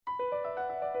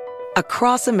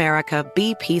Across America,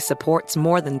 BP supports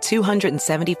more than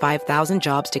 275,000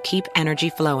 jobs to keep energy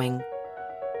flowing.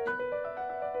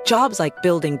 Jobs like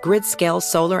building grid-scale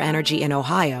solar energy in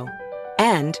Ohio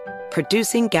and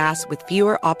producing gas with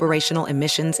fewer operational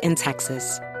emissions in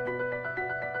Texas.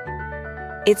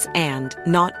 It's and,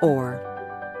 not or.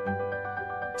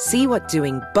 See what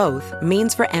doing both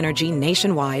means for energy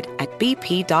nationwide at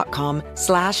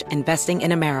bp.com/investing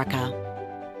in America.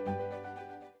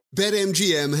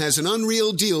 BetMGM has an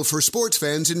unreal deal for sports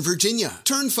fans in Virginia.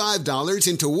 Turn $5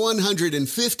 into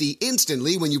 $150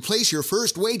 instantly when you place your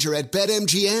first wager at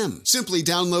BetMGM. Simply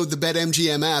download the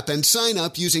BetMGM app and sign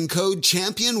up using code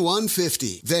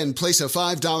CHAMPION150. Then place a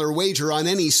 $5 wager on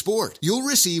any sport. You'll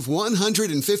receive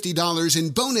 $150 in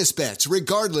bonus bets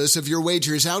regardless of your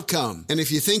wager's outcome. And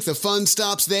if you think the fun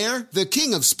stops there, the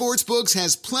King of Sportsbooks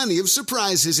has plenty of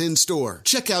surprises in store.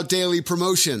 Check out daily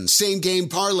promotions, same-game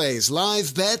parlays,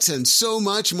 live bets, and so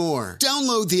much more.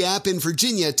 Download the app in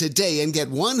Virginia today and get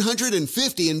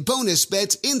 $150 in bonus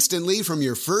bets instantly from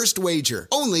your first wager.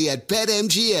 Only at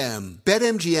BetMGM.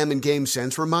 BetMGM and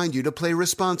GameSense remind you to play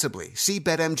responsibly. See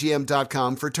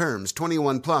BetMGM.com for terms.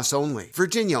 21 plus only.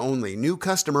 Virginia only. New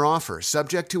customer offer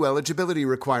subject to eligibility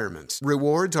requirements.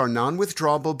 Rewards are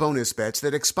non-withdrawable bonus bets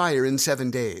that expire in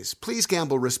 7 days. Please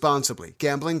gamble responsibly.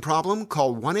 Gambling problem?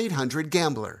 Call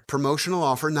 1-800-GAMBLER. Promotional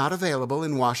offer not available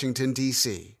in Washington,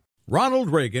 D.C.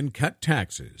 Ronald Reagan cut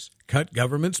taxes, cut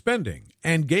government spending,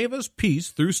 and gave us peace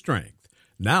through strength.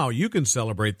 Now you can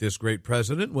celebrate this great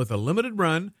president with a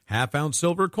limited-run, half-ounce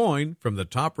silver coin from the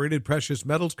top-rated precious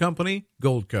metals company,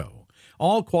 Goldco.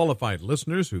 All qualified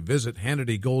listeners who visit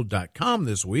HannityGold.com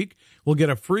this week will get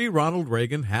a free Ronald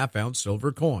Reagan half-ounce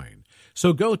silver coin.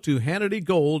 So go to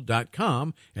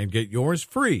HannityGold.com and get yours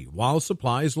free while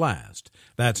supplies last.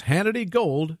 That's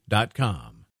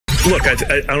HannityGold.com. Look,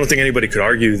 I don't think anybody could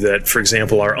argue that, for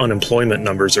example, our unemployment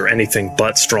numbers are anything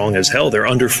but strong as hell. They're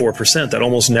under 4%. That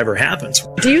almost never happens.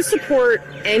 Do you support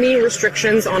any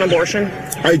restrictions on abortion?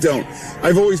 I don't.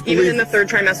 I've always believed... Even in the third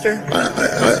trimester?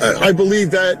 I believe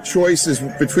that choice is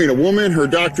between a woman, her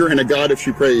doctor, and a God if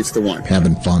she prays to one.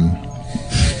 Having fun.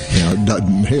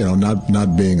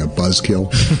 Not being a buzzkill,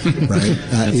 right?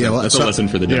 That's a lesson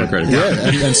for the Democratic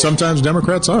Party. Yeah, and sometimes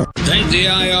Democrats are. Think the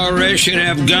IRS should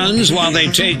have guns while they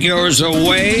take yours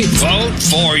away? Vote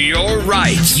for your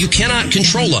rights. You cannot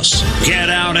control us. Get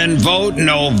out and vote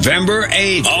November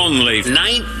 8th. Only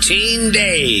 19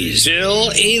 days till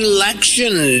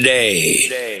Election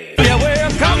Day. Yeah, we're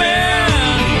coming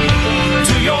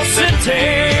to your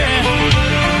city.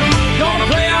 Gonna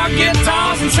play our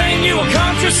guitars and sing you a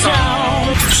country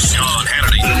song. Sean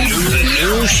Hannity. The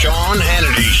new Sean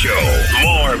Hannity Show.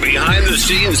 More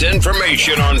behind-the-scenes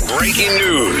information on breaking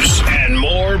news and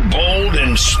more bold,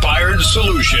 inspired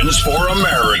solutions for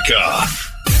America. All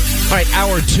right,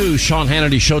 hour 2, Sean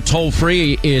Hannity Show, toll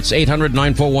free. It's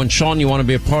 800-941-SEAN. You want to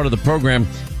be a part of the program.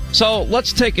 So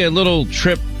let's take a little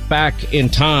trip back in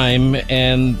time,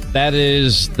 and that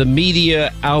is the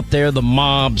media out there, the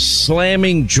mob,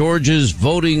 slamming Georgia's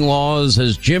voting laws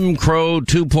as Jim Crow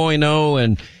 2.0,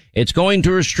 and it's going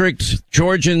to restrict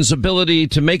Georgians' ability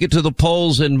to make it to the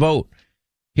polls and vote.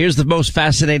 Here's the most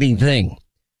fascinating thing,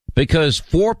 because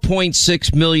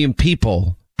 4.6 million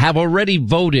people have already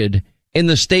voted in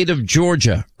the state of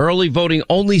Georgia. Early voting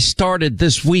only started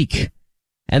this week.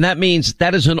 And that means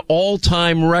that is an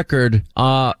all-time record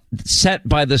set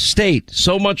by the state.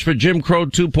 So much for Jim Crow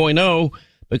 2.0,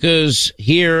 because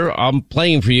here I'm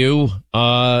playing for you,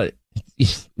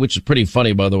 which is pretty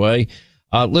funny, by the way.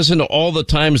 Listen to all the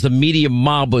times the media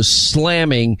mob was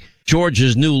slamming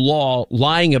Georgia's new law,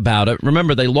 lying about it.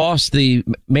 Remember, they lost the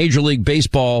Major League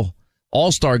Baseball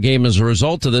All-Star game as a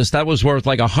result of this. That was worth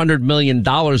like $100 million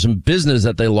in business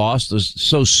that they lost. It was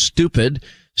so stupid.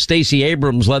 Stacey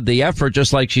Abrams led the effort,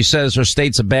 just like she says her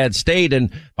state's a bad state. And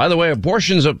by the way,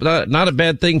 abortion's not a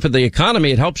bad thing for the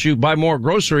economy. It helps you buy more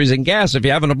groceries and gas if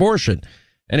you have an abortion.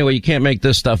 Anyway, you can't make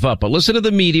this stuff up. But listen to the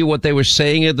media, what they were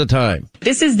saying at the time.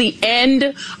 This is the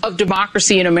end of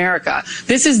democracy in America.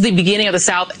 This is the beginning of the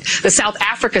South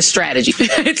Africa strategy.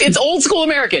 It's old school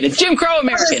American. It's Jim Crow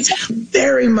American.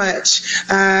 Very much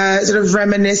sort of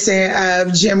reminiscent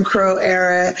of Jim Crow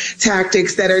era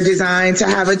tactics that are designed to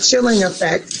have a chilling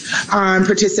effect on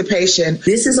participation.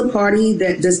 This is a party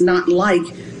that does not like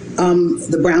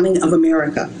the browning of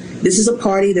America. This is a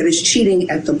party that is cheating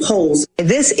at the polls.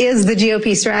 This is the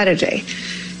GOP strategy.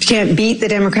 You can't beat the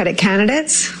Democratic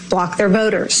candidates, block their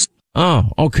voters. Oh,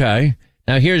 okay.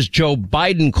 Now here's Joe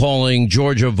Biden calling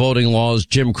Georgia voting laws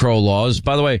Jim Crow laws.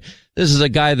 By the way, this is a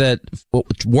guy that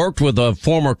worked with a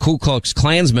former Ku Klux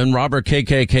Klansman, Robert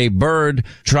KKK Byrd,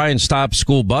 try and stop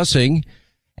school busing.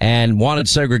 and wanted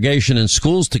segregation in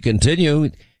schools to continue.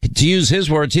 To use his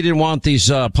words, he didn't want these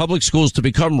public schools to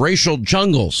become racial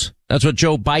jungles. That's what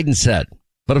Joe Biden said.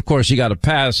 But of course, he got a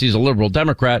pass. He's a liberal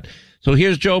Democrat. So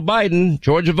here's Joe Biden,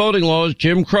 Georgia voting laws,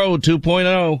 Jim Crow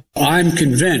 2.0. I'm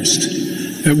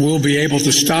convinced that we'll be able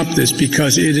to stop this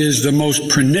because it is the most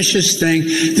pernicious thing.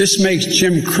 This makes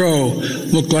Jim Crow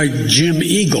look like Jim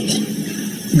Eagle.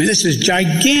 I mean, this is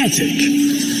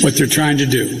gigantic what they're trying to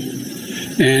do,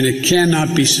 and it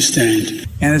cannot be sustained.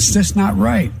 And it's just not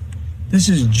right. This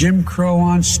is Jim Crow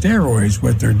on steroids,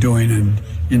 what they're doing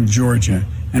in Georgia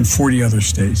and 40 other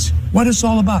states. What it's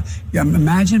all about.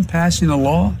 Imagine passing a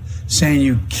law saying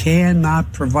you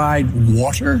cannot provide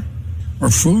water or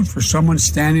food for someone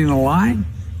standing in a line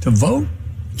to vote.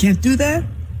 You can't do that?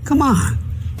 Come on.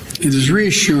 It is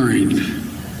reassuring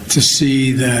to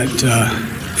see that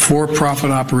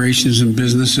for-profit operations and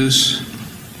businesses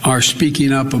are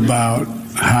speaking up about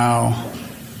how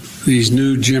these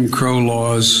new Jim Crow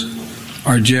laws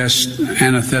are just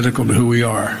antithetical to who we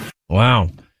are. Wow.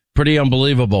 Pretty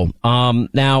unbelievable.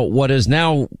 Now, what has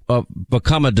now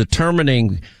become a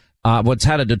determining, what's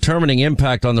had a determining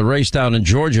impact on the race down in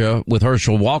Georgia with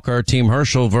Herschel Walker, Team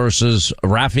Herschel versus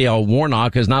Raphael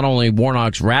Warnock, is not only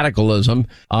Warnock's radicalism,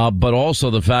 but also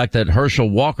the fact that Herschel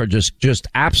Walker just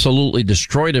absolutely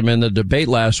destroyed him in the debate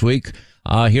last week.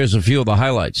 Here's a few of the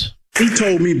highlights. He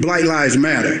told me Black Lives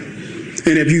Matter.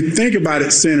 And if you think about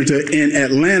it, Senator, in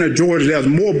Atlanta, Georgia, there's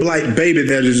more black baby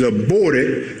that is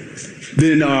aborted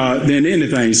than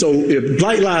anything. So if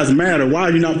Black Lives Matter, why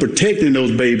are you not protecting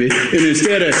those babies? And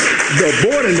instead of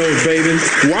aborting those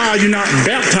babies, why are you not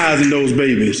baptizing those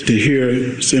babies? To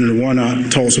hear Senator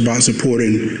Warnock talks about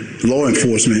supporting law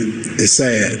enforcement is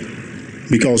sad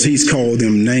because he's called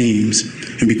them names.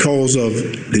 And because of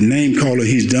the name calling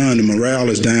he's done, the morale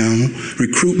is down,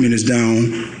 recruitment is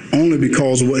down, only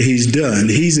because of what he's done.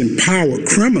 He's empowered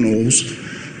criminals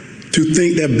to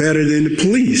think they're better than the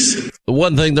police. The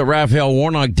one thing that Raphael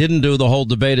Warnock didn't do the whole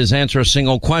debate is answer a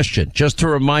single question. Just to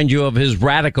remind you of his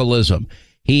radicalism,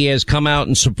 he has come out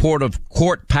in support of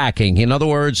court packing. In other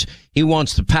words, he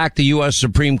wants to pack the U.S.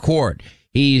 Supreme Court.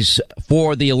 He's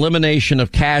for the elimination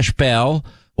of cash bail.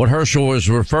 What Herschel was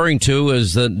referring to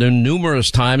is that the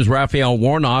numerous times Raphael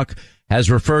Warnock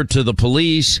has referred to the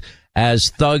police as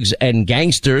thugs and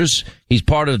gangsters. He's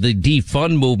part of the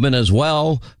defund movement as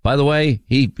well. By the way,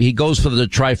 he goes for the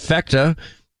trifecta,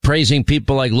 praising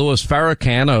people like Louis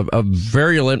Farrakhan, a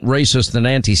virulent racist and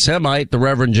anti-Semite, the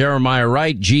Reverend Jeremiah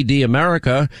Wright, GD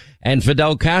America, and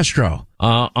Fidel Castro.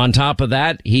 On top of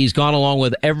that, he's gone along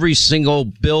with every single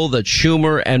bill that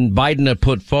Schumer and Biden have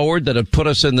put forward that have put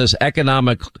us in this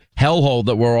economic hellhole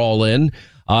that we're all in.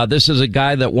 This is a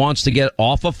guy that wants to get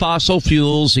off of fossil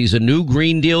fuels. He's a new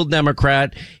Green Deal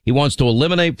Democrat. He wants to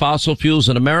eliminate fossil fuels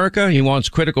in America. He wants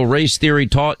critical race theory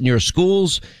taught in your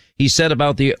schools. He said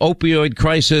about the opioid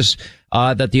crisis,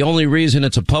 that the only reason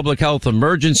it's a public health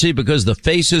emergency because the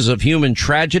faces of human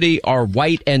tragedy are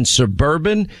white and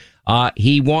suburban.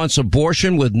 He wants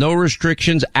abortion with no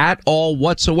restrictions at all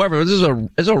whatsoever. This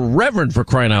is a reverend, for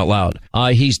crying out loud.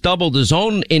 He's doubled his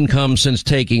own income since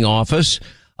taking office.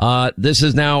 This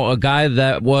is now a guy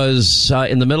that was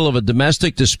in the middle of a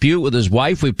domestic dispute with his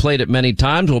wife. We've played it many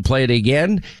times. We'll play it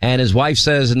again. And his wife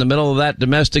says in the middle of that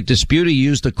domestic dispute, he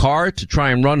used a car to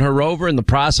try and run her over. In the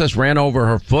process, ran over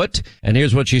her foot. And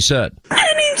here's what she said. And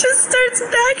he just starts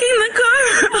backing the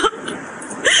car up.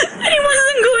 And he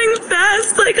wasn't going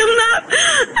fast. Like, I'm not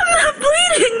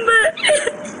bleeding, but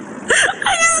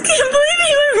I just can't believe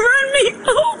he would run me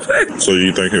over. So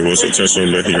you think it was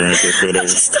intentional that he ran his foot over? I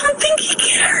just don't think he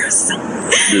cares.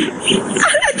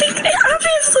 I think,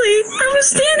 obviously, I was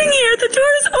standing here, the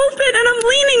door is open, and I'm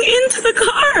leaning into the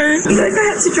car. He's like, I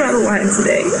had to draw the line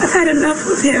today. I've had enough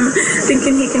of him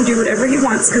thinking he can do whatever he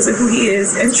wants because of who he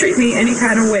is and treat me any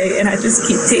kind of way, and I just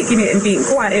keep taking it and being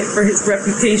quiet for his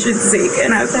reputation's sake,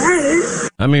 and I've had it.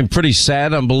 I mean, pretty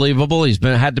sad, unbelievable. He's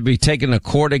had to be taken to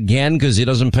court again because he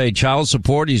doesn't pay child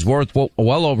support. He's worth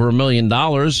well over $1 million.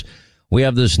 We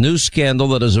have this new scandal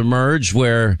that has emerged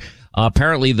where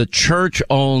apparently the church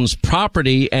owns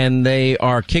property and they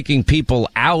are kicking people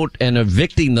out and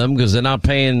evicting them because they're not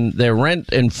paying their rent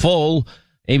in full.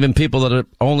 Even people that are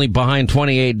only behind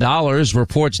 $28.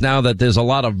 Reports now that there's a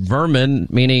lot of vermin,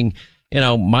 meaning,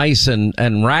 mice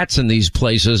and rats in these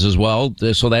places as well.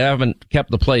 So they haven't kept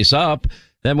the place up.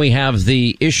 Then we have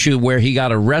the issue where he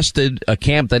got arrested, a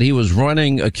camp that he was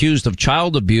running accused of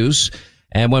child abuse.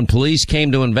 And when police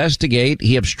came to investigate,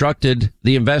 he obstructed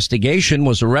the investigation,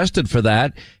 was arrested for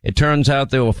that. It turns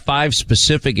out there were 5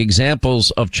 specific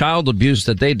examples of child abuse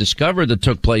that they discovered that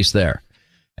took place there.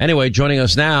 Anyway, joining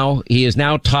us now, he is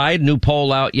now tied. New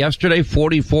poll out yesterday,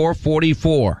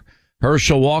 44-44.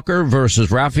 Herschel Walker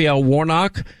versus Raphael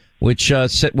Warnock, which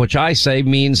I say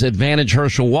means advantage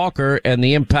Herschel Walker, and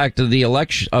the impact of the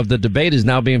election of the debate is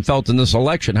now being felt in this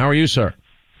election. How are you, sir?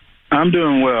 I'm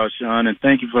doing well, Sean, and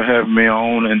thank you for having me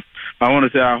on. And I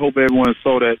want to say I hope everyone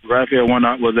saw that Raphael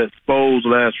Warnock was exposed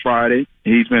last Friday.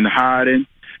 He's been hiding,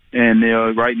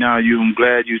 and right now I'm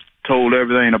glad you told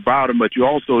everything about him, but you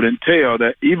also didn't tell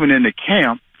that even in the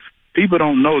camp, people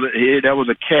don't know that that was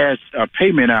a cash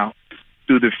payment out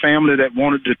to the family that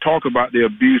wanted to talk about the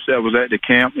abuse that was at the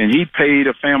camp, and he paid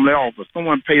a family off, or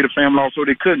someone paid a family off so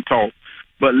they couldn't talk.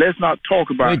 But let's not talk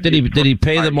about. Wait, did he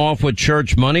pay them off with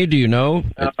church money? Do you know?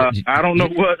 I don't know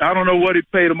what he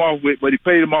paid them off with, but he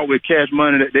paid them off with cash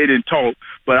money that they didn't talk.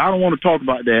 But I don't want to talk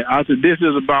about that. I said this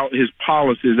is about his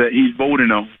policies that he's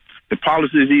voting on. The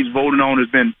policies he's voting on has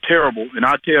been terrible, and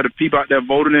I tell the people out there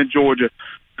voting in Georgia,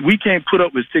 we can't put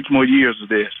up with 6 more years of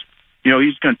this.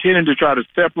 He's continuing to try to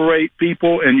separate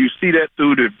people, and you see that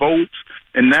through the votes.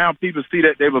 And now people see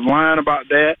that they was lying about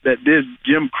that this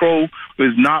Jim Crow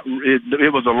was not,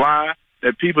 it was a lie,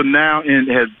 that people now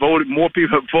has voted, more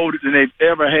people have voted than they've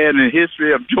ever had in the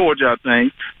history of Georgia, I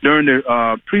think, during the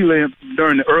prelim,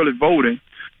 during the early voting.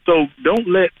 So don't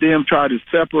let them try to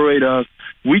separate us.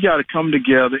 We got to come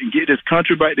together and get this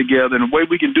country back together. And the way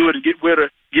we can do it is get rid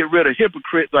of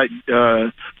hypocrites like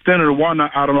Senator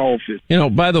Warnock out of office.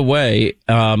 By the way,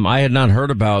 I had not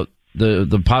heard about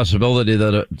the possibility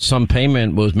that some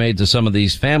payment was made to some of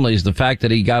these families. The fact that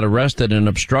he got arrested and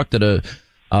obstructed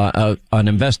an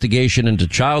investigation into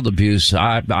child abuse,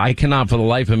 I cannot for the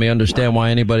life of me understand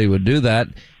why anybody would do that.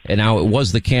 And now it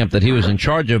was the camp that he was in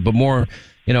charge of, but more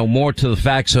to the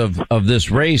facts of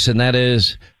this race, and that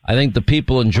is, I think the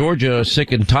people in Georgia are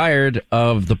sick and tired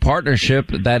of the partnership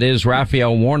that is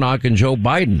Raphael Warnock and Joe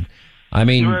Biden. I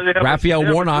mean,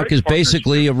 Raphael Warnock is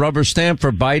basically a rubber stamp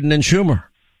for Biden and Schumer.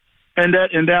 And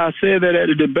I said that at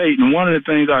the debate, and one of the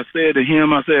things I said to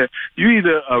him, I said, you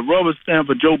either a rubber stamp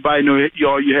for Joe Biden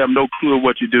or you have no clue of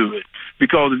what you're doing.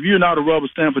 Because if you're not a rubber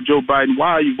stamp for Joe Biden, why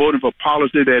are you voting for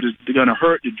policy that is going to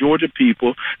hurt the Georgia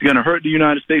people, going to hurt the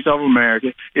United States of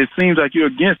America? It seems like you're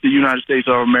against the United States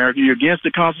of America. You're against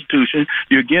the Constitution.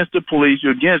 You're against the police.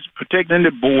 You're against protecting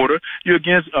the border. You're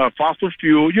against fossil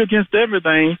fuel. You're against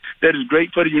everything that is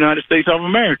great for the United States of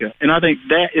America. And I think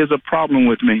that is a problem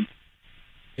with me.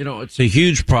 It's a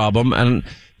huge problem. And,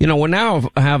 we now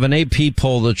have an AP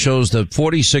poll that shows that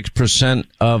 46%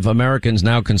 of Americans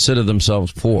now consider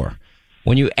themselves poor.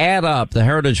 When you add up the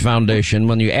Heritage Foundation,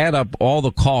 when you add up all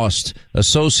the costs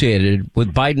associated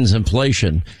with Biden's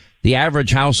inflation, the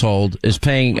average household is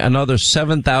paying another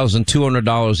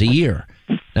 $7,200 a year.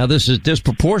 Now, this is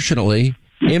disproportionately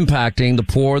impacting the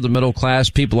poor, the middle class,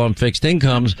 people on fixed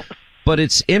incomes, but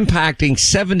it's impacting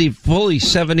fully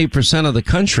 70% of the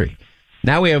country.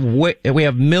 Now we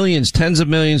have millions, tens of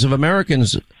millions of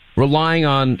Americans relying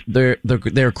on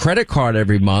their credit card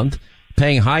every month,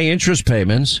 paying high interest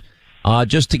payments,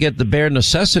 just to get the bare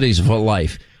necessities of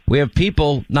life. We have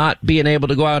people not being able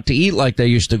to go out to eat like they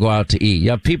used to go out to eat.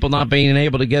 You have people not being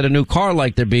able to get a new car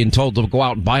like they're being told to go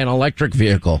out and buy an electric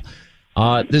vehicle.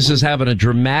 This is having a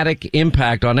dramatic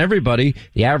impact on everybody.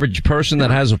 The average person that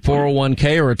has a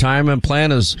 401k or retirement plan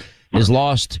has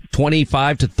lost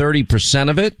 25 to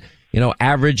 30% of it.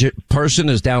 Average person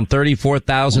is down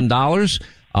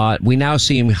 $34,000. We now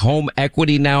see home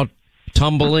equity now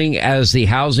tumbling as the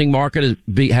housing market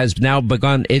has now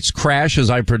begun its crash, as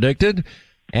I predicted.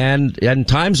 And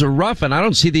times are rough, and I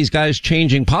don't see these guys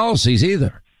changing policies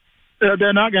either.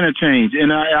 They're not going to change.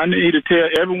 And I need to tell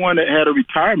everyone that had a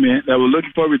retirement, that was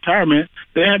looking for retirement,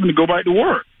 they're having to go back to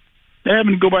work. They're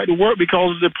having to go back to work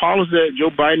because of the policy that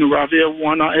Joe Biden and Raphael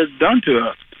Warnock has done to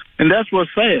us. And that's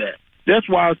what's sad. That's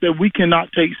why I said we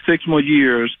cannot take 6 more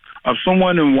years of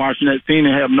someone in Washington that seems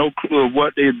to have no clue of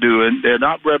what they're doing. They're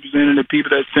not representing the people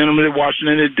that sent them to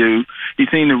Washington to do. He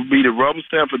seemed to be the rubber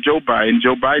stamp for Joe Biden.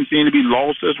 Joe Biden seemed to be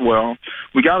lost as well.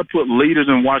 We got to put leaders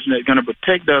in Washington that are going to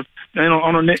protect us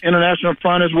on an international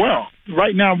front as well.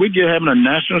 Right now, we're having a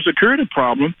national security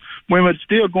problem when we're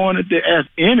still going to as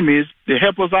enemies to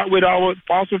help us out with our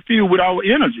fossil fuel, with our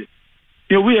energy.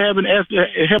 We haven't asked to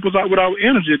help us out with our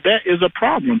energy. That is a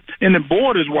problem. And the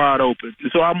border is wide open. And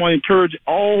so I'm going to encourage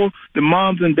all the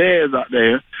moms and dads out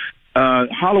there.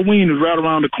 Halloween is right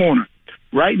around the corner.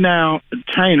 Right now,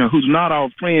 China, who's not our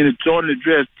friend, is starting to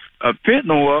dress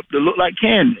fentanyl up to look like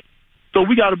candy. So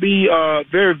we got to be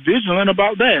very vigilant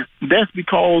about that. That's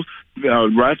because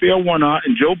Raphael Warnock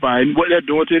and Joe Biden, what they're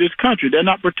doing to this country. They're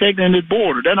not protecting this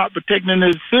border. They're not protecting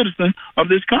the citizens of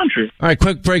this country. All right,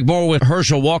 quick break. More with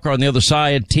Herschel Walker on the other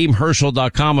side.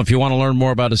 TeamHerschel.com if you want to learn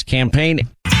more about his campaign.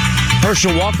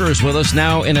 Herschel Walker is with us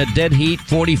now in a dead heat,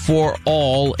 44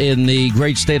 all in the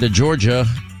great state of Georgia.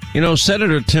 You know,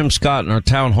 Senator Tim Scott in our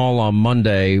town hall on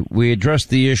Monday, we addressed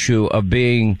the issue of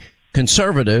being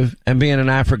conservative and being an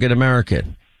African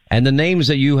American. And the names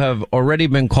that you have already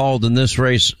been called in this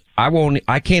race,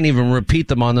 I can't even repeat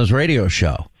them on this radio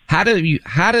show. How do you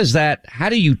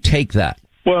take that?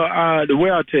 Well, the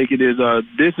way I take it is,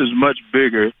 this is much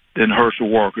bigger than Herschel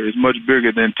Walker. It's much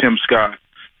bigger than Tim Scott.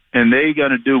 And they got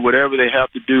to do whatever they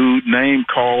have to do, name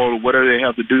call, whatever they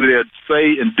have to do. They have to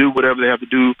say and do whatever they have to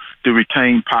do to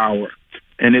retain power.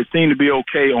 And it seemed to be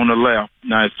okay on the left.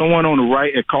 Now, if someone on the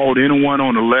right had called anyone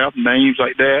on the left names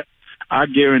like that, I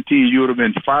guarantee you would have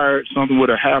been fired. Something would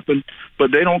have happened.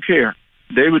 But they don't care.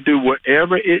 They would do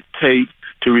whatever it takes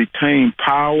to retain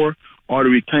power or to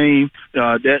retain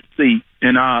that seat.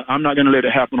 And I'm not going to let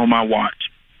it happen on my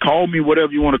watch. Call me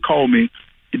whatever you want to call me.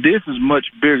 This is much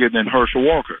bigger than Herschel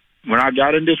Walker. When I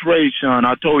got in this race, Sean,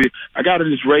 I told you, I got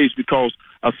in this race because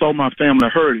I saw my family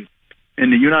hurting.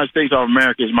 And the United States of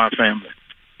America is my family.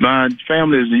 My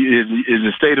family is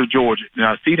the state of Georgia. And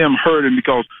I see them hurting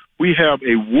because we have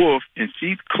a wolf in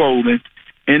sheep's clothing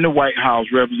in the White House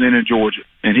representing Georgia.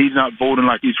 And he's not voting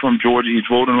like he's from Georgia. He's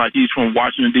voting like he's from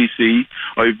Washington, D.C.,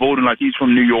 or he's voting like he's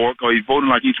from New York, or he's voting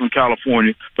like he's from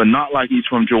California, but not like he's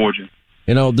from Georgia.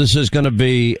 You know, this is going to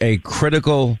be a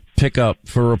critical pickup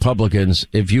for Republicans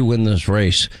if you win this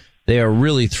race. They are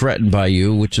really threatened by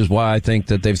you, which is why I think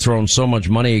that they've thrown so much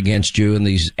money against you, and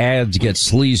these ads get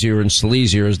sleazier and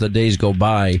sleazier as the days go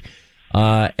by.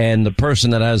 And the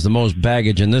person that has the most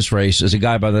baggage in this race is a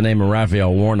guy by the name of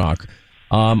Raphael Warnock.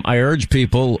 I urge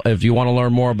people, if you want to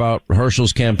learn more about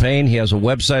Herschel's campaign, he has a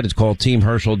website. It's called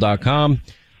TeamHerschel.com.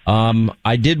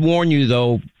 I did warn you,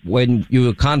 though, when you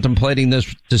were contemplating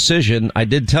this decision, I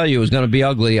did tell you it was going to be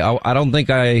ugly. I don't think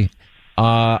I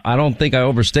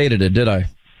overstated it, did I?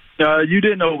 You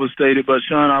didn't overstate it, but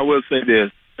Sean, I will say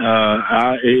this.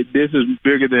 This is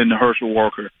bigger than Herschel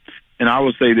Walker. And I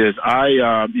will say this.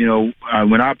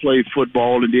 When I played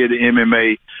football and did the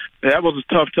MMA, that was a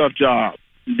tough job.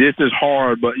 This is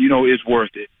hard, but, it's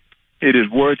worth it. It is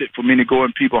worth it for me to go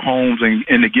in people's homes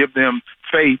and to give them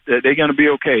faith that they're going to be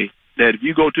okay. That if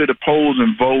you go to the polls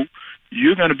and vote,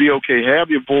 you're going to be okay. Have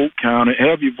your vote counted.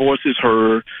 Have your voices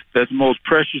heard. That's the most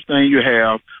precious thing you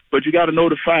have. But you got to know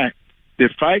the fact. The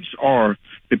facts are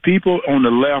the people on the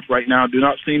left right now do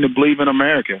not seem to believe in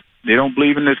America. They don't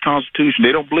believe in this Constitution.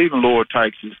 They don't believe in lower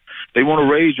taxes. They want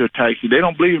to raise your taxes. They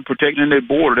don't believe in protecting their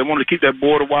border. They want to keep that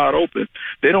border wide open.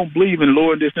 They don't believe in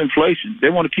lowering this inflation. They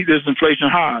want to keep this inflation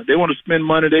high. They want to spend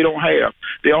money they don't have.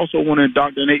 They also want to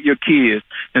indoctrinate your kids.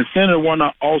 And Senator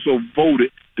Warnock also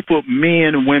voted to put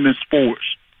men and women's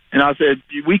sports. And I said,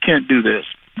 we can't do this.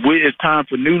 It's time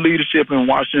for new leadership in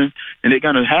Washington, and it's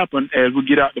going to happen as we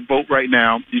get out to vote right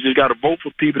now. You just got to vote for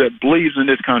people that believes in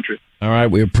this country. All right,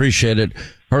 we appreciate it.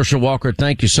 Herschel Walker,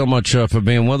 thank you so much for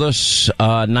being with us.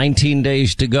 19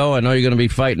 days to go. I know you're going to be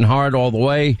fighting hard all the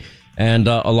way, and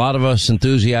a lot of us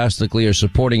enthusiastically are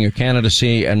supporting your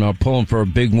candidacy and are pulling for a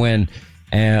big win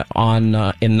in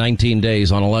 19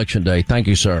 days on Election Day. Thank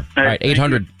you, sir. All right,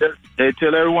 800. Hey,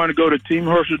 tell everyone to go to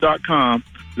TeamHerschel.com.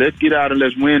 Let's get out and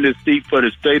let's win this seat for the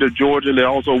state of Georgia. Let's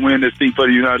also win this seat for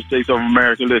the United States of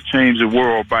America. Let's change the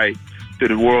world back to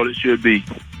the world it should be.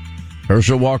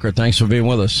 Herschel Walker, thanks for being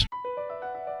with us.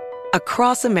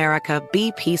 Across America,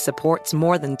 BP supports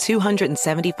more than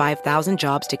 275,000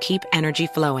 jobs to keep energy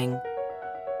flowing.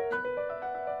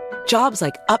 Jobs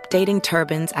like updating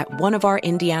turbines at one of our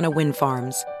Indiana wind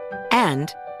farms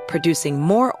and producing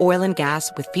more oil and gas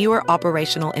with fewer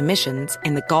operational emissions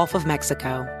in the Gulf of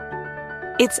Mexico.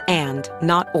 It's and,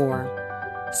 not or.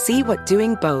 See what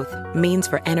doing both means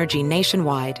for energy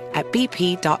nationwide at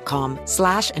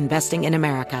bp.com/investing in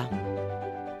America.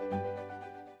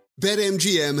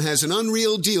 BetMGM has an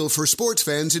unreal deal for sports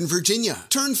fans in Virginia.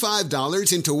 Turn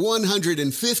 $5 into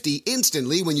 $150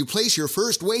 instantly when you place your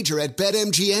first wager at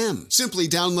BetMGM. Simply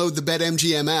download the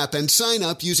BetMGM app and sign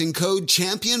up using code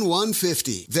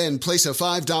CHAMPION150. Then place a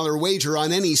 $5 wager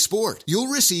on any sport. You'll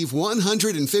receive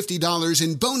 $150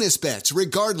 in bonus bets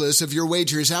regardless of your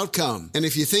wager's outcome. And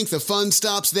if you think the fun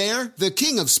stops there, the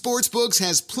King of Sportsbooks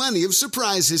has plenty of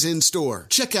surprises in store.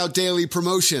 Check out daily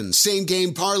promotions,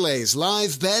 same-game parlays,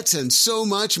 live bets, bets, and so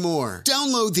much more.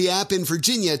 Download the app in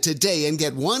Virginia today and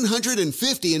get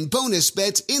 $150 in bonus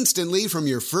bets instantly from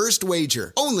your first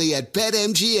wager. Only at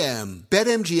BetMGM.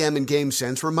 BetMGM and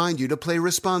GameSense remind you to play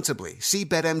responsibly. See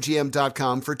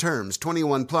BetMGM.com for terms.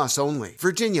 21 plus only.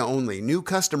 Virginia only. New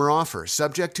customer offer.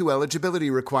 Subject to eligibility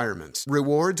requirements.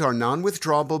 Rewards are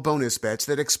non-withdrawable bonus bets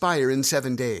that expire in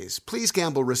 7 days. Please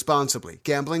gamble responsibly.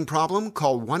 Gambling problem?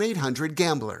 Call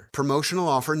 1-800-GAMBLER. Promotional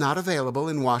offer not available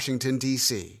in Washington,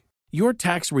 D.C. Your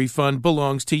tax refund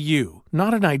belongs to you,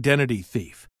 not an identity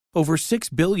thief. Over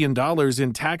 $6 billion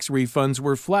in tax refunds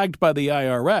were flagged by the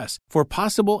IRS for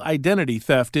possible identity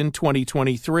theft in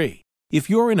 2023. If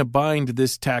you're in a bind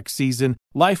this tax season,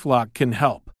 LifeLock can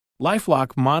help.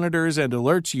 LifeLock monitors and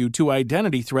alerts you to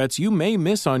identity threats you may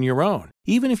miss on your own,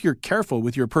 even if you're careful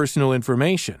with your personal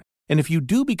information. And if you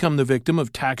do become the victim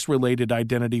of tax-related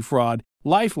identity fraud,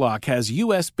 LifeLock has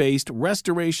U.S.-based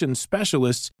restoration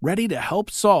specialists ready to help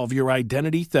solve your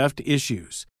identity theft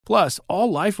issues. Plus,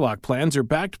 all LifeLock plans are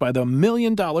backed by the $1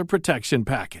 Million Protection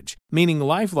Package, meaning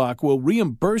LifeLock will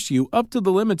reimburse you up to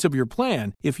the limits of your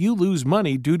plan if you lose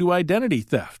money due to identity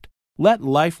theft. Let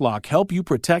LifeLock help you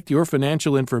protect your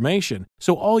financial information,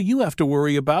 so all you have to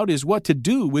worry about is what to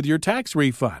do with your tax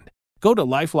refund. Go to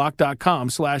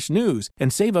LifeLock.com/news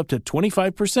and save up to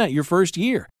 25% your first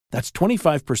year. That's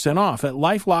 25% off at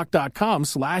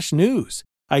LifeLock.com/news.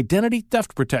 Identity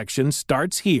theft protection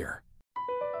starts here.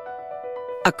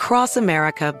 Across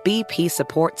America, BP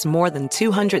supports more than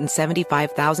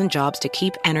 275,000 jobs to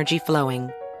keep energy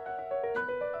flowing.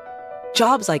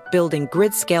 Jobs like building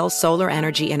grid-scale solar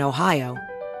energy in Ohio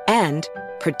and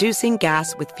producing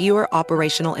gas with fewer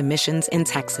operational emissions in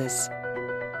Texas.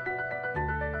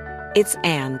 It's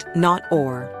and, not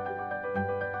or.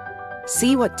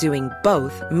 See what doing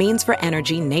both means for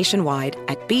energy nationwide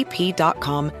at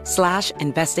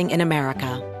bp.com/investing in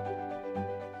America.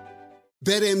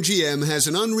 BetMGM has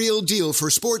an unreal deal for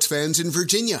sports fans in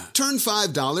Virginia. Turn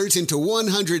 $5 into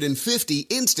 $150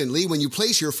 instantly when you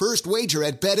place your first wager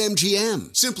at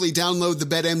BetMGM. Simply download the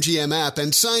BetMGM app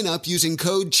and sign up using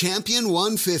code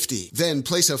CHAMPION150. Then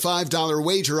place a $5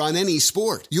 wager on any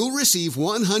sport. You'll receive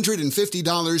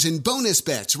 $150 in bonus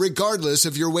bets regardless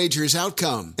of your wager's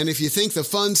outcome. And if you think the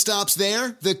fun stops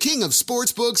there, the king of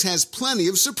sportsbooks has plenty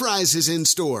of surprises in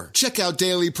store. Check out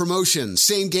daily promotions,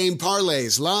 same-game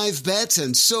parlays, live bets,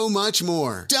 and so much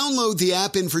more. Download the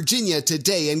app in Virginia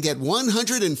today and get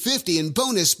 $150 in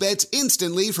bonus bets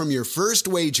instantly from your first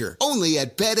wager. Only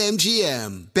at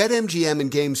BetMGM. BetMGM and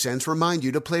GameSense remind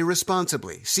you to play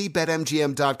responsibly. See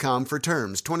BetMGM.com for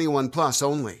terms. 21 plus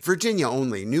only. Virginia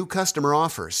only. New customer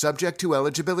offer. Subject to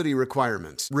eligibility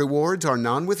requirements. Rewards are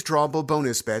non-withdrawable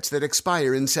bonus bets that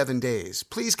expire in 7 days.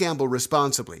 Please gamble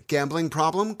responsibly. Gambling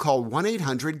problem? Call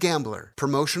 1-800-GAMBLER.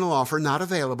 Promotional offer not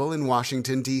available in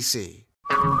Washington, D.C.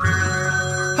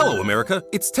 Hello, America.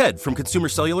 It's Ted from Consumer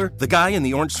Cellular, the guy in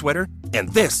the orange sweater, and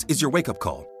this is your wake-up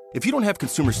call. If you don't have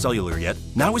Consumer Cellular yet,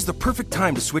 now is the perfect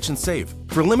time to switch and save.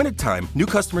 For a limited time, new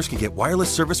customers can get wireless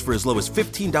service for as low as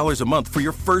 $15 a month for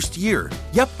your first year.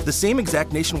 Yep, the same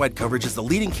exact nationwide coverage as the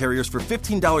leading carriers for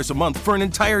 $15 a month for an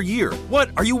entire year. What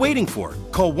are you waiting for?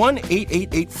 Call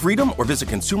 1-888-FREEDOM or visit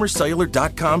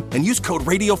consumercellular.com and use code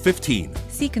RADIO15.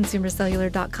 See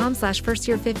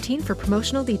consumercellular.com/firstyear15 for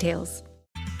promotional details.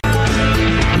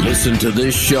 Listen to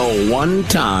this show one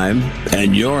time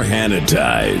and you're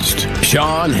Hannitized.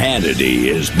 Sean Hannity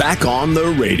is back on the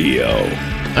radio.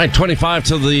 All right, 25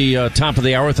 to the top of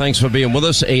the hour. Thanks for being with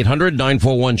us.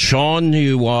 800-941-SEAN.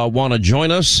 You want to join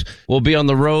us? We'll be on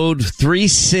the road 3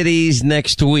 cities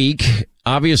next week.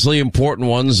 Obviously important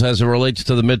ones as it relates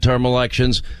to the midterm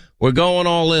elections. We're going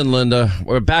all in, Linda.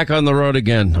 We're back on the road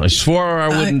again. I swore I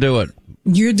wouldn't do it.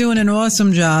 You're doing an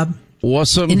awesome job.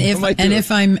 Awesome. And if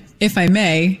I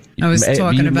may, I was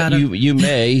talking about it. You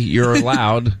may. You're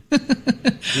allowed.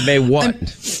 You may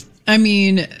what? I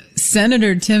mean,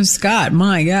 Senator Tim Scott.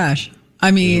 My gosh. I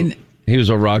mean, he was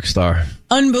a rock star.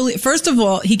 Unbelievable. First of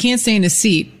all, he can't stay in his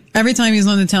seat. Every time he's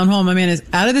on the town hall, my man is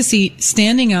out of the seat,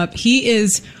 standing up. He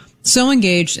is so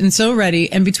engaged and so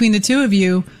ready. And between the two of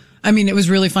you, I mean, it was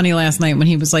really funny last night when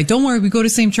he was like, "Don't worry, we go to the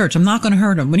same church. I'm not going to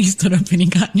hurt him." When he stood up and he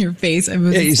got in your face, it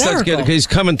was he starts getting, he's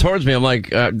coming towards me. I'm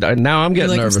like, now I'm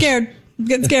getting nervous. I'm scared. I'm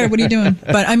getting scared. What are you doing?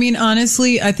 But I mean,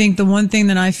 honestly, I think the one thing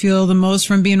that I feel the most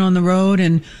from being on the road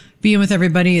and being with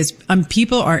everybody is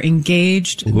people are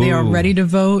engaged. Ooh. They are ready to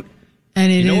vote,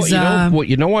 and it is.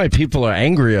 You know why people are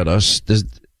angry at us?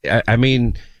 I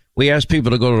mean, we asked people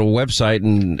to go to the website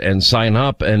and sign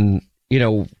up, and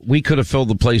we could have filled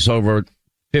the place over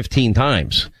 15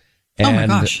 times. And, oh my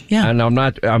gosh. Yeah. And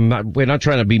we're not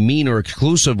trying to be mean or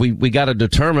exclusive. We got to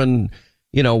determine,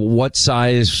 what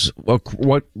size,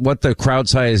 what the crowd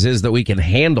size is that we can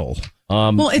handle.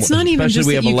 Well, it's not even just especially that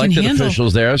we have you can elected handle.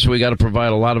 officials there, so we got to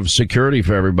provide a lot of security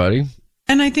for everybody.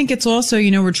 And I think it's also,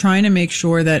 we're trying to make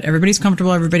sure that everybody's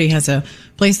comfortable. Everybody has a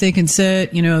place they can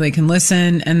sit, they can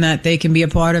listen, and that they can be a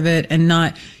part of it, and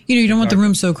not, you don't want the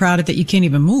room so crowded that you can't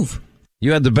even move.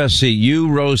 You had the best seat.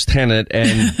 You, Rose Tennant,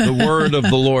 and the word of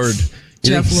the Lord.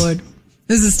 Jeff Lloyd.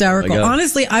 This is hysterical. Oh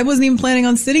Honestly, I wasn't even planning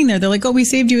on sitting there. They're like, "Oh, we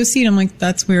saved you a seat." I'm like,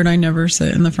 "That's weird. I never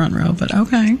sit in the front row." But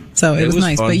okay. So it was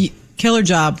nice. Fun. But killer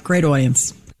job. Great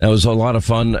audience. That was a lot of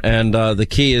fun. And the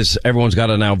key is everyone's got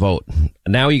to now vote.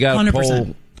 Now you got a 100%.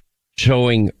 poll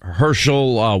showing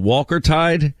Herschel Walker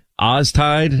tied, Oz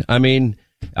tied. I mean,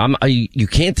 you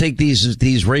can't take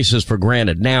these races for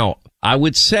granted. Now, I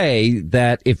would say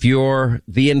that if you're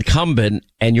the incumbent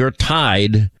and you're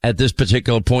tied at this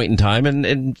particular point in time, and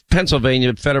in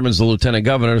Pennsylvania, Fetterman's the lieutenant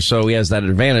governor, so he has that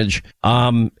advantage.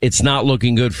 It's not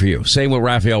looking good for you. Same with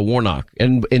Raphael Warnock.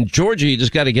 And in Georgia, you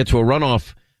just got to get to a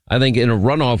runoff. I think in a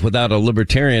runoff without a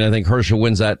libertarian, I think Herschel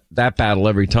wins that battle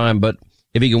every time. But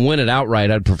if he can win it outright,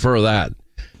 I'd prefer that.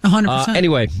 100%.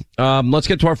 Anyway, let's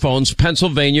get to our phones.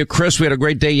 Pennsylvania. Chris, we had a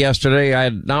great day yesterday. I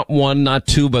had not one, not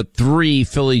two, but 3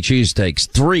 Philly cheesesteaks.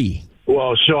 3.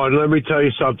 Well, Sean, let me tell you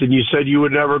something. You said you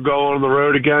would never go on the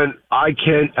road again. I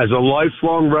can't, as a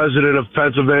lifelong resident of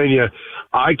Pennsylvania,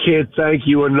 I can't thank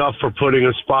you enough for putting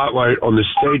a spotlight on the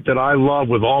state that I love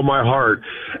with all my heart.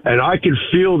 And I can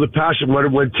feel the passion.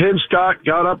 When Tim Scott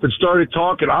got up and started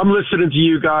talking, I'm listening to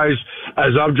you guys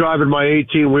as I'm driving my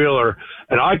 18-wheeler,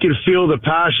 and I can feel the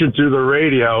passion through the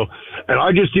radio. And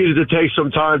I just needed to take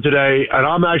some time today, and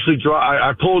I'm actually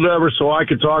I pulled over so I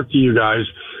could talk to you guys.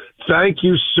 Thank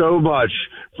you so much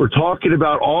for talking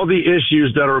about all the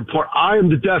issues that are important. I am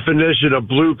the definition of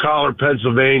blue-collar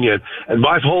Pennsylvanian, and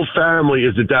my whole family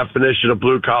is the definition of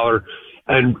blue-collar.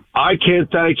 And I can't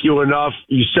thank you enough.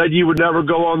 You said you would never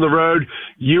go on the road.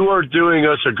 You are doing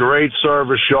us a great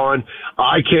service, Sean.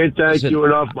 I can't thank you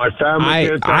enough. My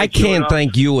family I can't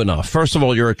thank you enough. First of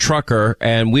all, you're a trucker,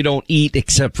 and we don't eat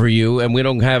except for you, and we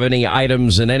don't have any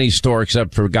items in any store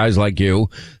except for guys like you.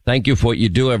 Thank you for what you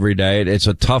do every day. It's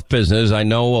a tough business. I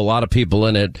know a lot of people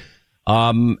in it.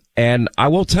 And I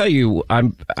will tell you,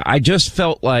 I just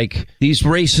felt like these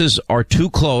races are too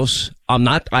close. I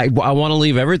want to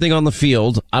leave everything on the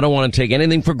field. I don't want to take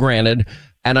anything for granted.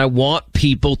 And I want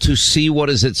people to see what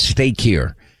is at stake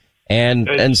here.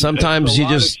 And sometimes you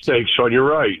just, at stake, Sean, you're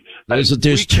right.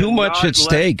 There's too much at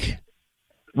stake.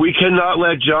 We cannot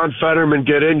let John Fetterman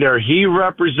get in there. He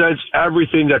represents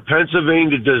everything that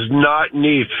Pennsylvania does not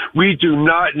need. We do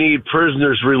not need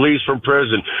prisoners released from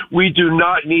prison. We do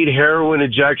not need heroin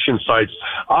injection sites.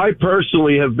 I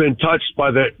personally have been touched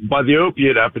by the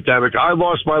opiate epidemic. I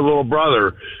lost my little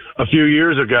brother a few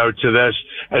years ago to this,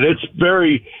 and it's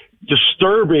very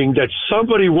disturbing that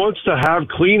somebody wants to have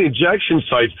clean injection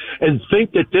sites and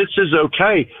think that this is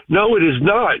okay. No, it is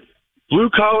not.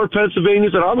 Blue-collar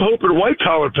Pennsylvanians, and I'm hoping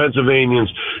white-collar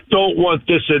Pennsylvanians don't want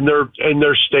this in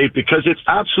their state, because it's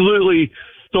absolutely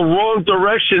the wrong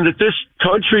direction that this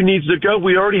country needs to go.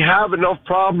 We already have enough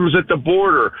problems at the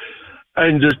border.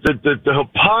 And the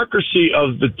hypocrisy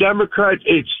of the Democrats,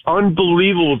 it's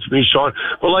unbelievable to me, Sean.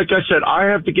 But like I said, I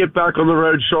have to get back on the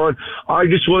road, Sean. I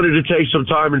just wanted to take some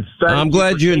time and thank I'm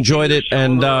glad you enjoyed it.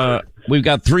 And we've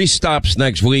got 3 stops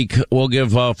next week. We'll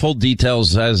give full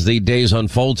details as the days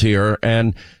unfold here.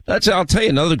 And I'll tell you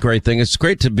another great thing. It's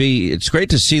great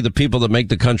to see the people that make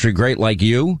the country great like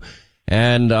you.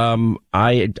 And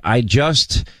I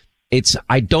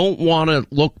don't want to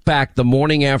look back the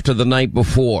morning after the night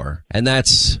before, and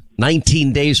that's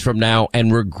 19 days from now,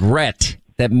 and regret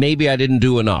that maybe I didn't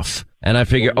do enough. And I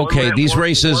figure, these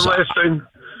races. One last thing.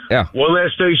 Yeah. One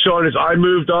last thing, Sean, is I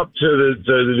moved up to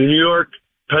the New York,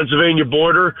 Pennsylvania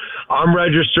border. I'm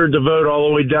registered to vote all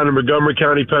the way down in Montgomery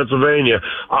County, Pennsylvania.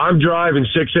 I'm driving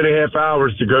 6.5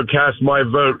 hours to go cast my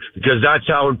vote, because that's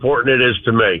how important it is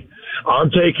to me.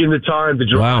 I'm taking the time to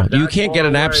drive. Wow. You can't get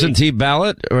an absentee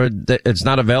ballot, or it's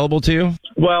not available to you?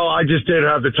 Well, I just didn't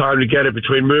have the time to get it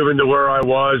between moving to where I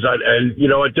was. And you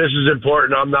know what? This is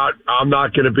important. I'm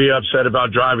not going to be upset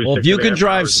about driving. Well, if you can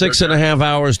drive 6.5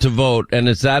 hours to vote, and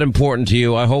it's that important to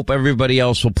you, I hope everybody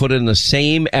else will put in the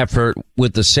same effort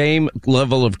with the same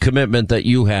level of commitment that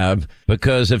you have.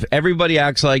 Because if everybody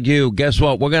acts like you, guess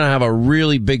what? We're going to have a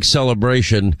really big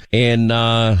celebration in,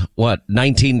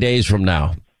 19 days from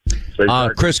now.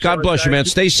 Chris, God bless you, man.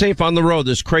 Stay safe on the road.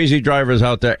 There's crazy drivers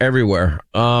out there everywhere.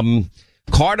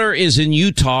 Carter is in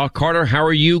Utah. Carter, how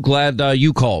are you? Glad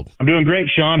you called. I'm doing great,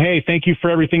 Sean. Hey, thank you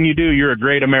for everything you do. You're a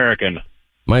great American.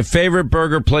 My favorite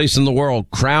burger place in the world,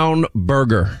 Crown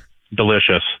Burger.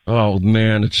 delicious. Oh,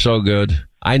 man, it's so good.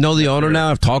 I know the owner now.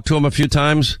 I've talked to him a few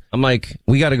times. I'm like,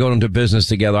 we got to go into business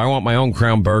together. I want my own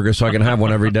Crown Burger so I can have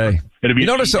one every day. You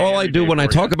notice all I do when I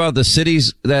talk about the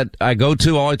cities that I go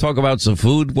to, all I talk about is the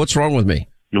food. What's wrong with me?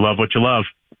 You love what you love.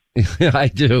 I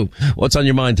do. What's on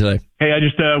your mind today? Hey, I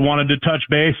just wanted to touch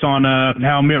base on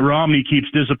how Mitt Romney keeps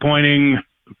disappointing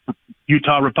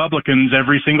Utah Republicans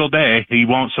every single day. He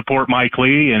won't support Mike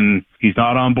Lee, and he's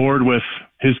not on board with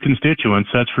his constituents,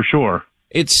 that's for sure.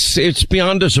 It's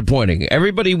beyond disappointing.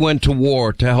 Everybody went to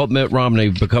war to help Mitt Romney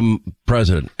become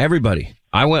president. Everybody.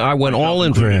 I went all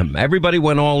in for him. Everybody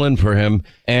went all in for him.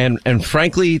 And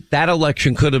frankly, that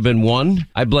election could have been won.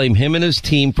 I blame him and his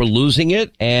team for losing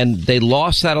it. And they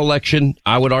lost that election,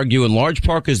 I would argue, in large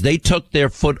part because they took their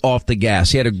foot off the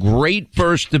gas. He had a great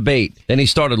first debate. Then he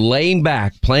started laying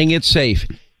back, playing it safe.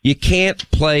 You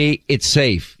can't play it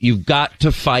safe. You've got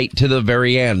to fight to the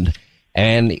very end.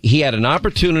 And he had an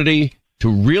opportunity to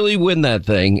really win that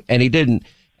thing, and he didn't.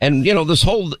 And, this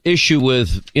whole issue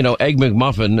with, Egg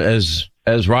McMuffin,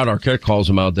 as Rod Arquette calls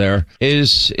him out there,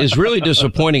 is really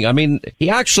disappointing. I mean, he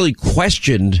actually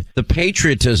questioned the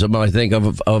patriotism, I think,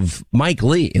 of Mike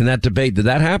Lee in that debate. Did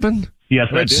that happen? Yes,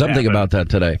 I read something about that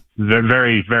today.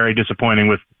 Very, very disappointing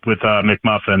with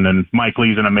McMuffin, and Mike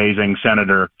Lee's an amazing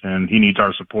senator, and he needs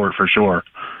our support for sure.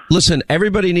 Listen,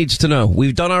 everybody needs to know.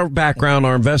 We've done our background,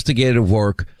 our investigative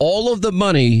work. All of the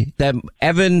money that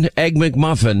Evan Egg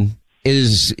McMuffin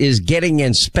is getting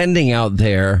and spending out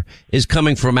there is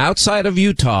coming from outside of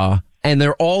Utah, and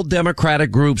they're all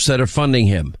Democratic groups that are funding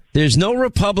him. There's no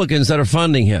Republicans that are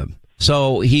funding him.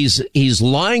 So he's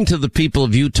lying to the people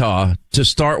of Utah to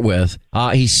start with.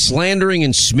 He's slandering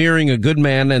and smearing a good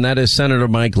man, and that is Senator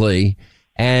Mike Lee.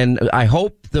 And I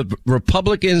hope the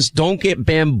Republicans don't get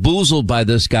bamboozled by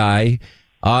this guy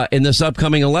in this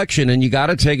upcoming election, and you got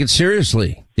to take it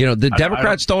seriously.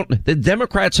 The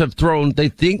Democrats have thrown, they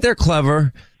think they're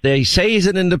clever. They say he's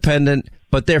an independent,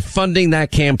 but they're funding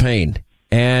that campaign.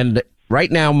 And right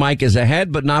now, Mike is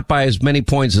ahead, but not by as many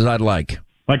points as I'd like.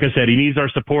 Like I said, he needs our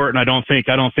support, and I don't think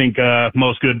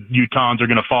most good Utahns are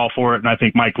going to fall for it, and I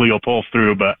think Mike Lee will pull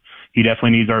through, but he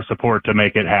definitely needs our support to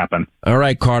make it happen. All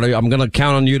right, Carter, I'm going to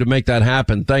count on you to make that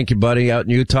happen. Thank you, buddy, out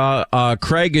in Utah.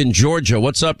 Craig in Georgia.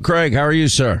 What's up, Craig? How are you,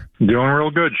 sir? Doing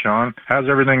real good, Sean. How's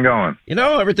everything going?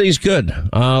 Everything's good.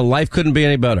 Life couldn't be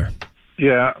any better.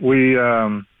 Yeah, we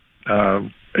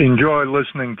enjoy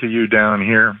listening to you down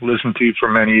here. Listened to you for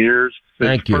many years.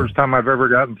 Thank you. It's the first time I've ever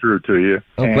gotten through to you.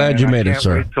 I'm glad you made it,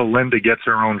 sir. I can't wait till Linda gets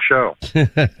her own show.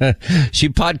 She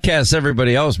podcasts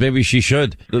everybody else. Maybe she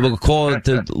should. We'll call it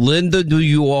the Linda New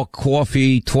York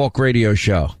Coffee Talk Radio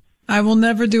Show. I will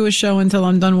never do a show until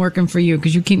I'm done working for you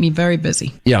because you keep me very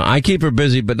busy. Yeah, I keep her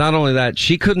busy, but not only that,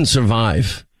 she couldn't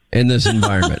survive in this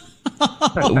environment.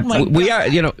 We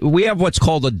have what's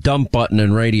called a dump button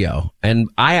in radio, and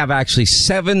I have actually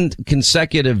 7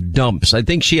 consecutive dumps. I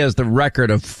think she has the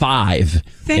record of 5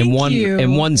 in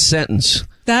one sentence.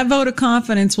 That vote of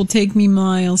confidence will take me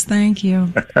miles. Thank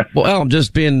you. Well, I'm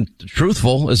just being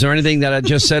truthful. Is there anything that I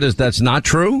just said that's not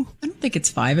true? I don't think it's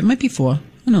 5. It might be 4.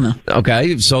 I don't know.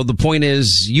 Okay, so the point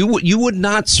is, you would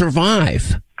not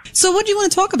survive. So what do you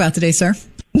want to talk about today, sir?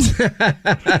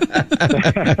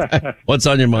 What's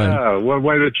on your mind? What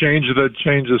way to change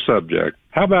the subject?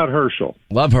 How about Herschel?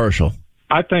 Love Herschel.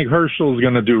 I think Herschel's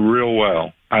going to do real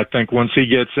well. I think once he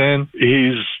gets in,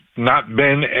 he's not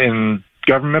been in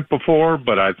government before,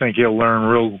 but I think he'll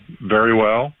learn very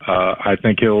well. I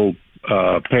think he'll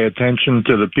pay attention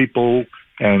to the people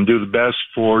and do the best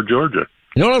for Georgia.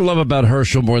 You know what I love about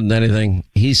Herschel more than anything?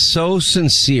 He's so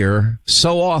sincere,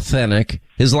 so authentic.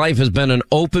 His life has been an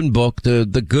open book, the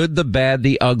good, the bad,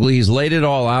 the ugly. He's laid it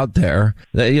all out there.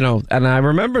 And I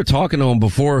remember talking to him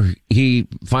before he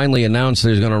finally announced that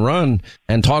he was going to run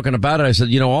and talking about it. I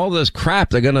said, all this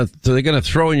crap they're going to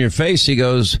throw in your face. He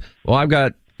goes, well,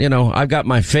 I've got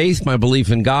my faith, my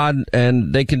belief in God,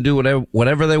 and they can do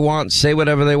whatever they want, say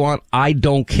whatever they want. I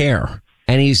don't care.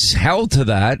 And he's held to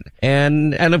that.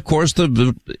 And of course,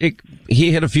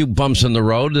 he hit a few bumps in the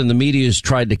road, and the media's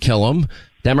tried to kill him.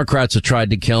 Democrats have tried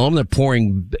to kill him. They're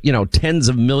pouring, tens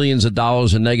of millions of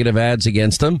dollars in negative ads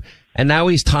against him. And now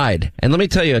he's tied. And let me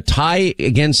tell you, a tie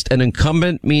against an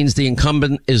incumbent means the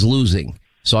incumbent is losing.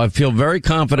 So I feel very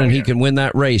confident he can win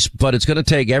that race. But it's going to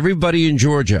take everybody in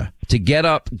Georgia to get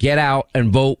up, get out,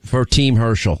 and vote for Team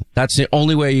Herschel. That's the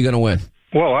only way you're going to win.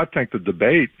 Well, I think the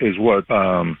debate is what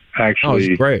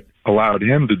actually allowed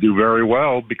him to do very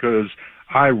well, because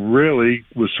I really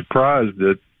was surprised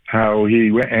at how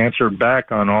he answered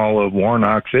back on all of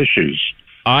Warnock's issues.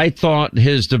 I thought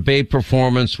his debate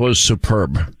performance was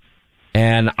superb.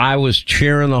 And I was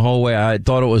cheering the whole way. I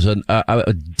thought it was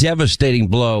a devastating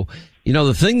blow. You know,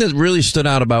 the thing that really stood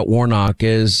out about Warnock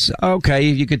is, okay,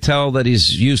 you could tell that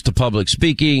he's used to public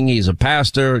speaking. He's a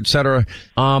pastor, etc.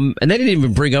 And they didn't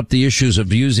even bring up the issues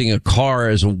of using a car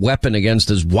as a weapon against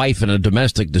his wife in a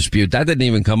domestic dispute. That didn't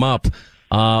even come up.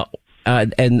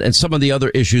 And some of the other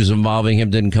issues involving him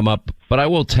didn't come up. But I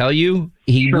will tell you,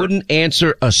 he wouldn't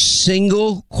answer a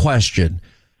single question.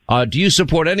 Do you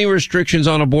support any restrictions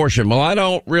on abortion? Well, I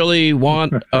don't really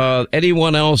want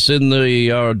anyone else in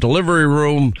the delivery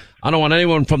room. I don't want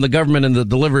anyone from the government in the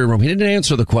delivery room. He didn't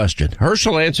answer the question.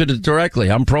 Herschel answered it directly.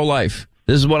 I'm pro-life.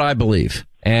 This is what I believe.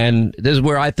 And this is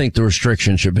where I think the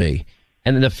restriction should be.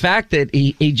 And the fact that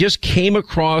he just came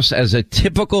across as a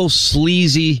typical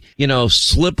sleazy,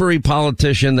 slippery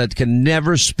politician that can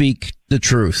never speak the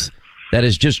truth, that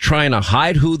is just trying to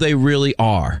hide who they really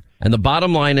are. And the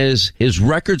bottom line is his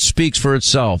record speaks for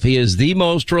itself. He is the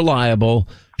most reliable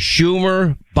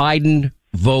Schumer Biden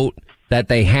vote that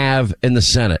they have in the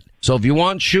Senate. So if you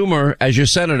want Schumer as your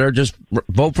senator, just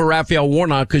vote for Raphael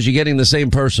Warnock because you're getting the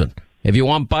same person. If you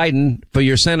want Biden for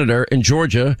your senator in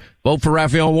Georgia, vote for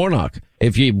Raphael Warnock.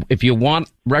 If you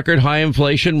want record high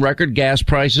inflation, record gas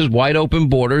prices, wide open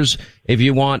borders, if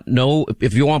you want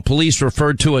police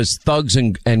referred to as thugs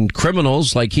and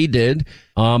criminals like he did,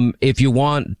 if you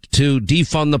want to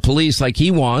defund the police like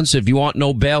he wants, if you want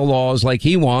no bail laws like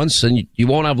he wants, and you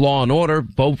won't have law and order,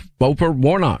 vote for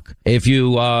Warnock. If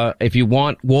you want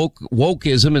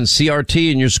wokeism and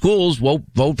CRT in your schools,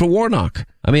 vote for Warnock.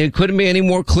 I mean, it couldn't be any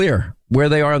more clear where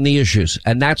they are on the issues,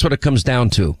 and that's what it comes down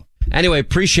to. Anyway,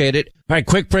 appreciate it. All right,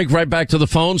 quick break, right back to the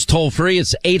phones. Toll free.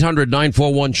 It's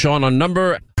 800-941-SEAN on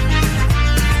number. All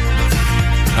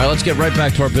right, let's get right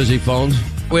back to our busy phones.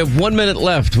 We have 1 minute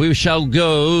left. We shall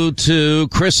go to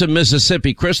Chris in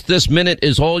Mississippi. Chris, this minute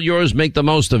is all yours. Make the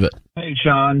most of it. Hey,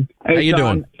 Sean. How you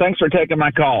doing? Thanks for taking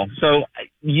my call. So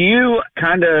you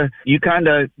kind of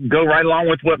go right along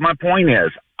with what my point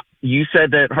is. You said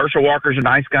that Herschel Walker's a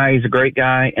nice guy. He's a great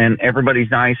guy, and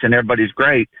everybody's nice and everybody's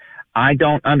great. I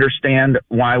don't understand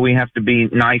why we have to be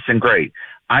nice and great.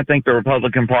 I think the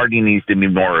Republican Party needs to be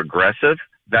more aggressive.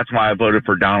 That's why I voted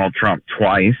for Donald Trump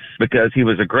twice, because he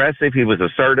was aggressive, he was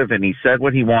assertive, and he said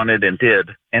what he wanted and did.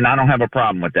 And I don't have a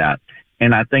problem with that.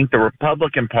 And I think the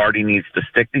Republican Party needs to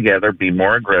stick together, be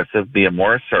more aggressive, be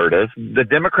more assertive. The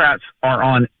Democrats are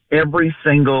on every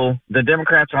single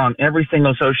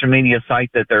social media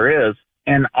site that there is.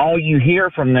 And all you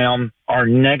hear from them are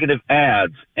negative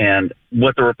ads and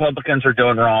what the Republicans are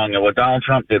doing wrong and what Donald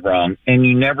Trump did wrong. And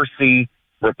you never see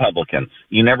Republicans.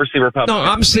 You never see Republicans.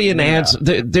 No, I'm seeing ads.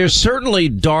 There's certainly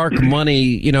dark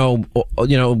money,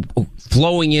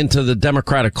 flowing into the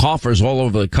Democratic coffers all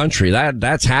over the country.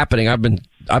 That's happening. I've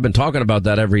been talking about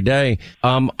that every day.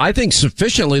 I think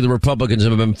sufficiently the Republicans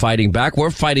have been fighting back. We're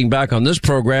fighting back on this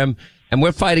program. And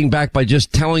we're fighting back by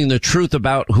just telling the truth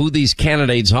about who these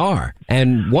candidates are.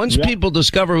 And once people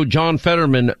discover who John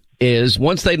Fetterman is,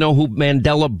 once they know who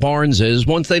Mandela Barnes is,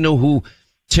 once they know who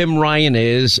Tim Ryan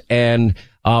is, and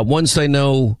once they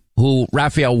know who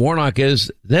Raphael Warnock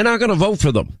is, they're not going to vote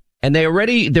for them. And they're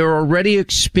already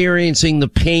experiencing the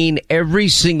pain every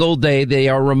single day. They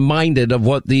are reminded of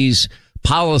what these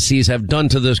policies have done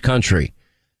to this country.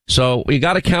 So we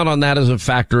got to count on that as a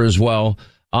factor as well.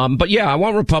 But yeah, I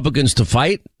want Republicans to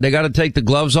fight. They got to take the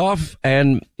gloves off.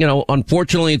 And,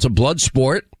 unfortunately, it's a blood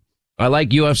sport. I like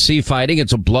UFC fighting.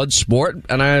 It's a blood sport.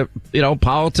 And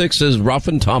politics is rough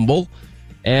and tumble.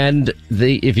 And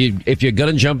if you're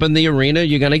going to jump in the arena,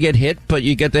 you're going to get hit, but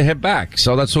you get to hit back.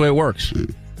 So that's the way it works.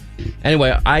 Anyway,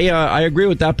 I agree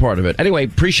with that part of it. Anyway,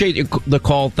 appreciate the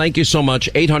call. Thank you so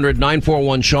much.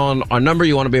 800-941-SEAN. Our number,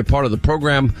 you want to be a part of the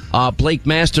program. Blake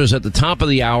Masters at the top of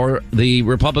the hour, the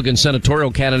Republican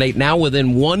senatorial candidate, now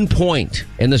within 1 point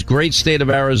in this great state of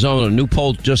Arizona. A new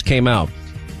poll just came out.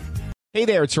 Hey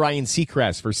there, it's Ryan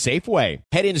Seacrest for Safeway.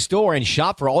 Head in store and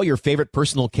shop for all your favorite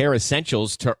personal care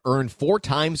essentials to earn 4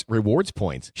 times rewards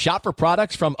points. Shop for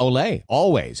products from Olay,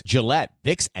 Always, Gillette,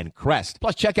 Vicks, and Crest.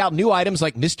 Plus, check out new items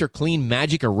like Mr. Clean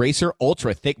Magic Eraser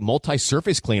Ultra Thick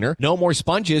Multi-Surface Cleaner. No more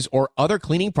sponges or other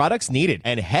cleaning products needed.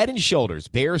 And Head & Shoulders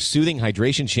Bare Soothing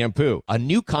Hydration Shampoo, a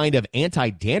new kind of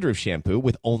anti-dandruff shampoo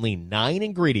with only 9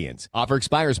 ingredients. Offer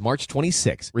expires March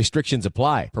 26. Restrictions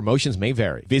apply. Promotions may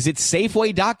vary. Visit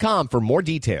Safeway.com for more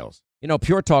details.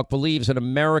 Pure Talk believes in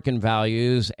American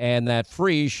values and that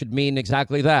free should mean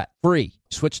exactly that. Free.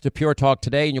 Switch to Pure Talk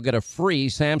today and you'll get a free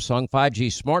Samsung 5G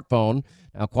smartphone.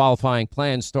 Now, qualifying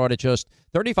plans start at just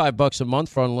 $35 a month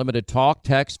for unlimited talk,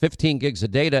 text, 15 gigs of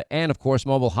data, and, of course,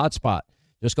 mobile hotspot.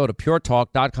 Just go to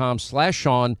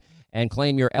puretalk.com/Sean and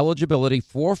claim your eligibility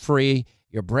for free.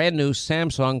 your brand new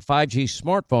Samsung 5G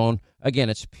smartphone. Again,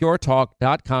 it's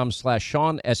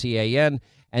puretalk.com/Sean, SEAN,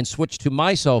 and switch to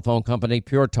my cell phone company,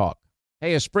 Pure Talk.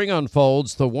 Hey, as spring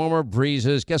unfolds, the warmer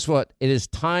breezes, guess what? It is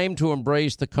time to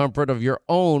embrace the comfort of your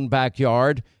own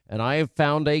backyard, and I have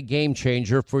found a game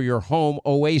changer for your home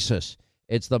oasis.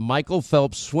 It's the Michael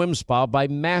Phelps Swim Spa by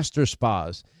Master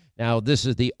Spas. Now, this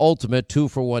is the ultimate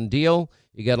 2-for-1 deal.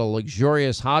 You get a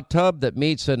luxurious hot tub that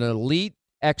meets an elite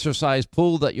exercise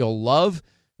pool that you'll love.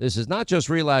 This is not just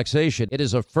relaxation. It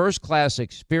is a first-class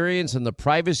experience in the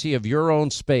privacy of your own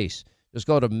space. Just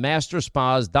go to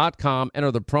masterspas.com,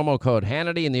 enter the promo code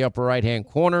Hannity in the upper right-hand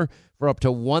corner for up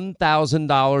to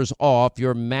 $1,000 off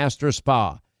your Master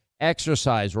Spa.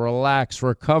 Exercise, relax,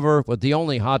 recover with the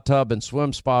only hot tub and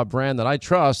swim spa brand that I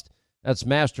trust. That's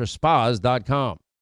masterspas.com.